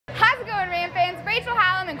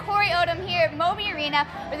at Moby Arena,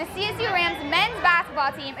 where the CSU Rams men's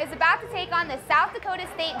basketball team is about to take on the South Dakota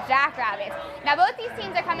State Jackrabbits. Now, both these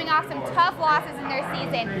teams are coming off some tough losses in their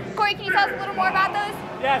season. Corey, can you tell us a little more about those?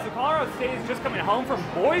 Yeah, so Colorado State is just coming home from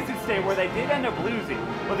Boise State, where they did end up losing.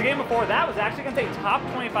 But the game before that was actually against a top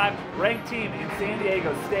 25 ranked team in San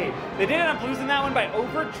Diego State. They did end up losing that one by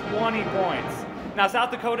over 20 points. Now,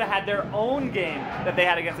 South Dakota had their own game that they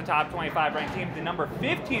had against the top 25 ranked team, the number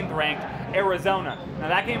 15th ranked Arizona. Now,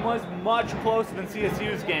 that game was much closer than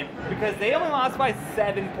CSU's game because they only lost by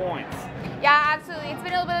 7 points. Yeah, absolutely. It's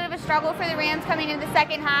been a little bit of a struggle for the Rams coming into the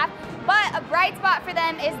second half, but a bright spot for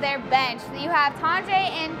them is their bench. You have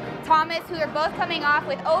Tanjay and Thomas, who are both coming off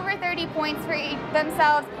with over 30 points for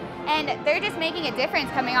themselves, and they're just making a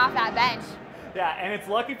difference coming off that bench. Yeah, and it's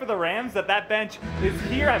lucky for the Rams that that bench is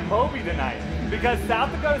here at Moby tonight, because South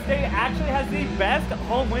Dakota State actually has the best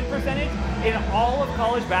home win percentage in all of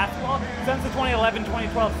college basketball since the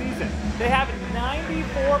 2011-2012 season. They have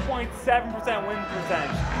 94.7% win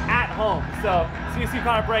percentage at home, so CSU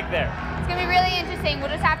caught a break there. It's going to be really interesting. We'll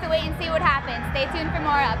just have to wait and see what happens. Stay tuned for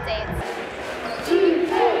more updates.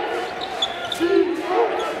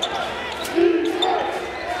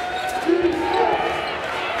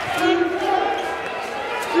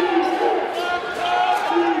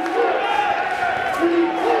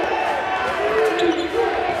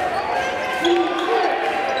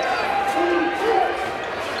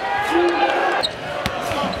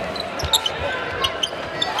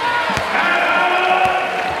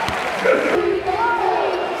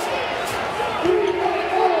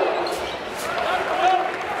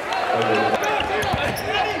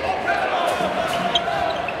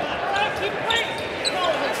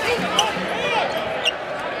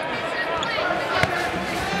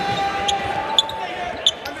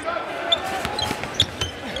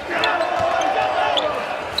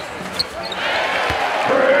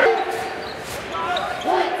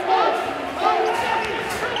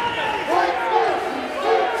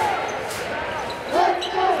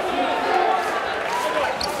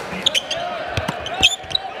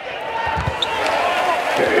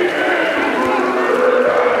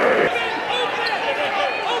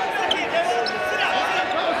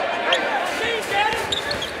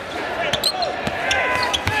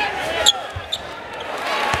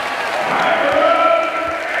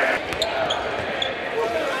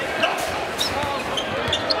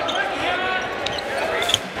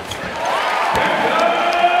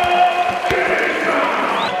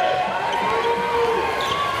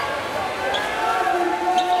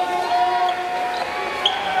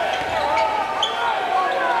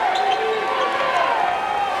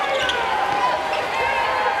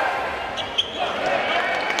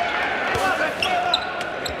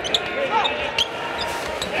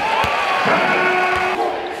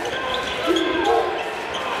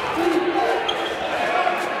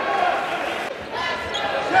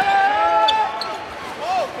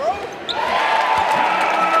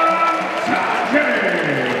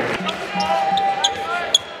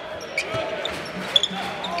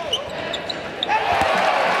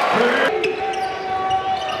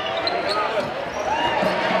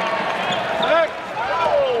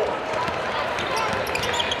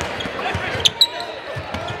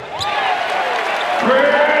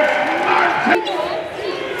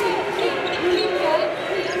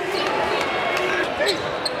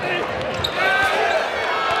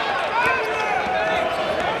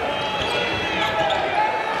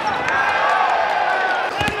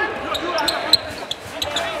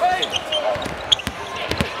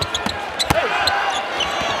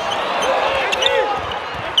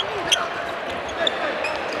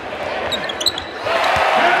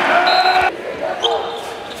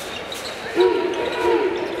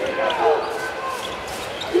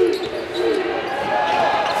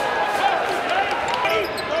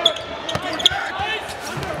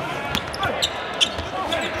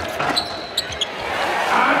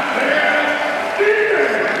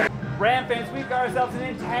 Ram fans, we've got ourselves an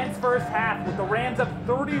intense first half with the Rams up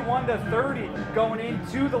 31-30 going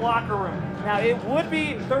into the locker room. Now, it would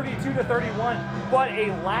be 32-31, but a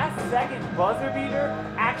last-second buzzer beater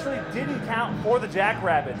actually didn't count for the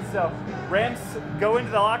Jackrabbits. So Rams go into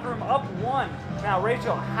the locker room up 1. Now,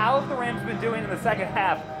 Rachel, how have the Rams been doing in the second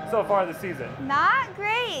half so far this season? Not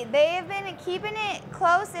great. They've been keeping it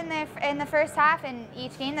close in the first half in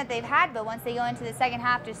each game that they've had, but once they go into the second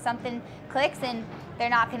half, just something clicks and they're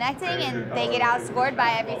not connecting, and they get outscored by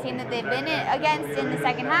every team that they've been against in the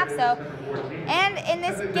second half. So, and in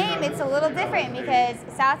this game, it's a little different because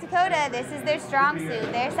South Dakota, this is their strong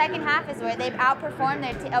suit. Their second half is where they've outperformed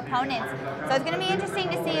their opponents. So it's going to be interesting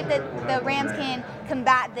to see if the Rams can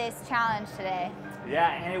combat this challenge today.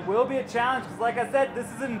 Yeah, and it will be a challenge because, like I said, this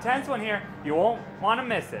is an intense one here. You won't want to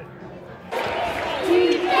miss it.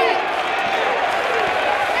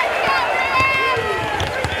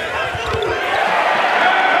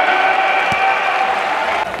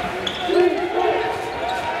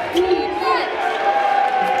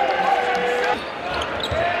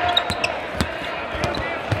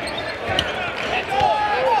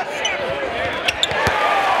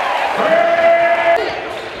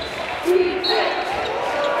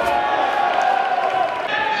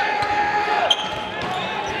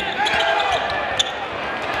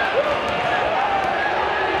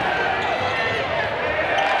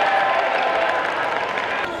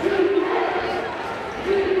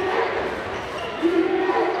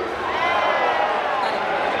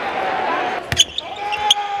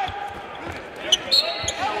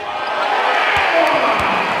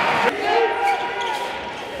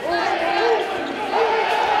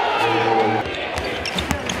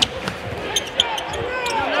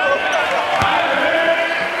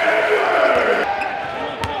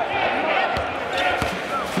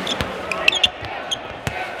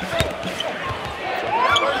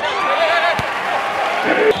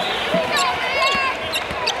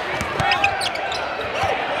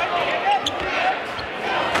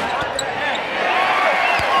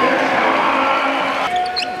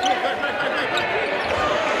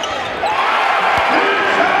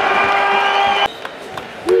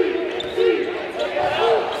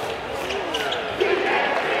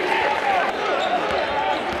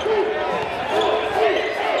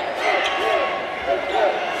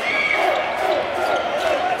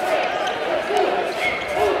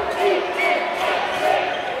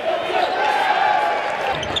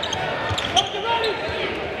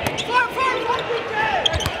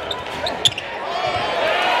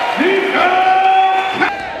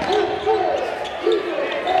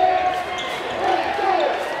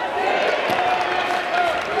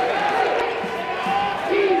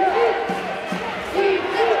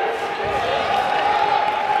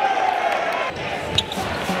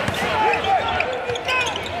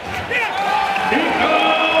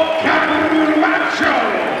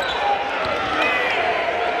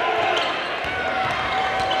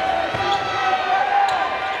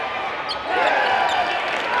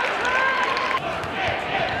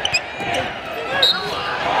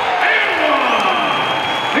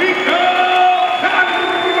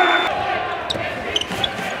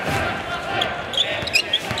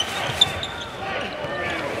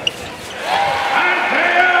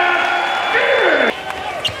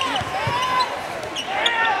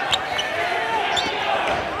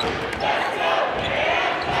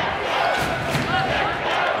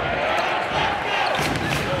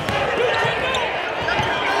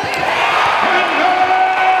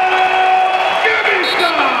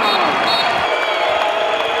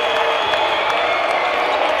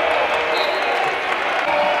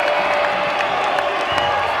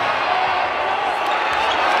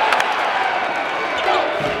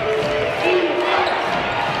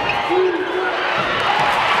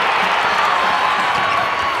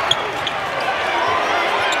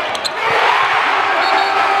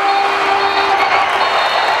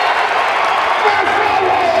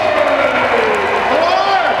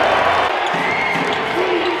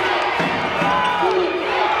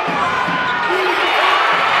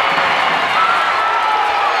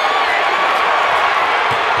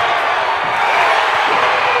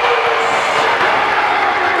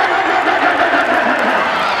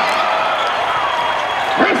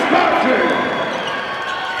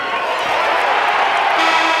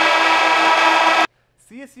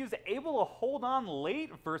 CSU is able to hold on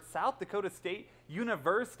late for South Dakota State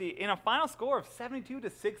University in a final score of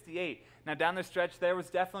 72-68. Now down the stretch there was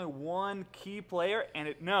definitely one key player, and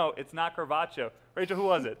it's not Carvacho. Rachel, who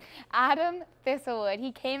was it? Odom Thistlewood.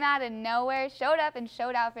 He came out of nowhere, showed up and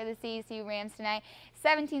showed out for the CSU Rams tonight.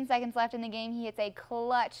 17 seconds left in the game. He hits a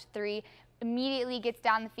clutch three, immediately gets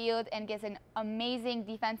down the field and gets an amazing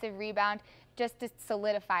defensive rebound just to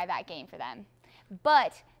solidify that game for them.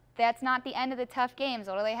 But that's not the end of the tough games.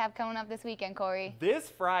 What do they have coming up this weekend, Corey? This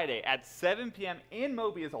Friday at 7 p.m. in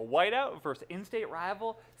Moby is a whiteout versus in-state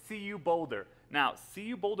rival CU Boulder. Now,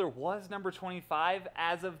 CU Boulder was number 25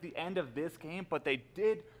 as of the end of this game, but they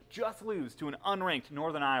did just lose to an unranked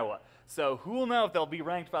Northern Iowa. So who will know if they'll be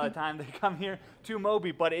ranked by the time they come here to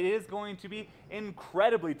Moby, but it is going to be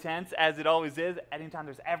incredibly tense, as it always is anytime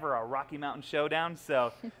there's ever a Rocky Mountain showdown.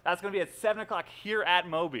 So that's going to be at 7 o'clock here at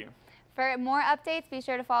Moby. For more updates, be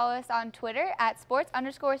sure to follow us on Twitter at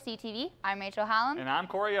 @sports_CTV. I'm Rachel Hallam. And I'm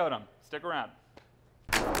Cory Odom. Stick around.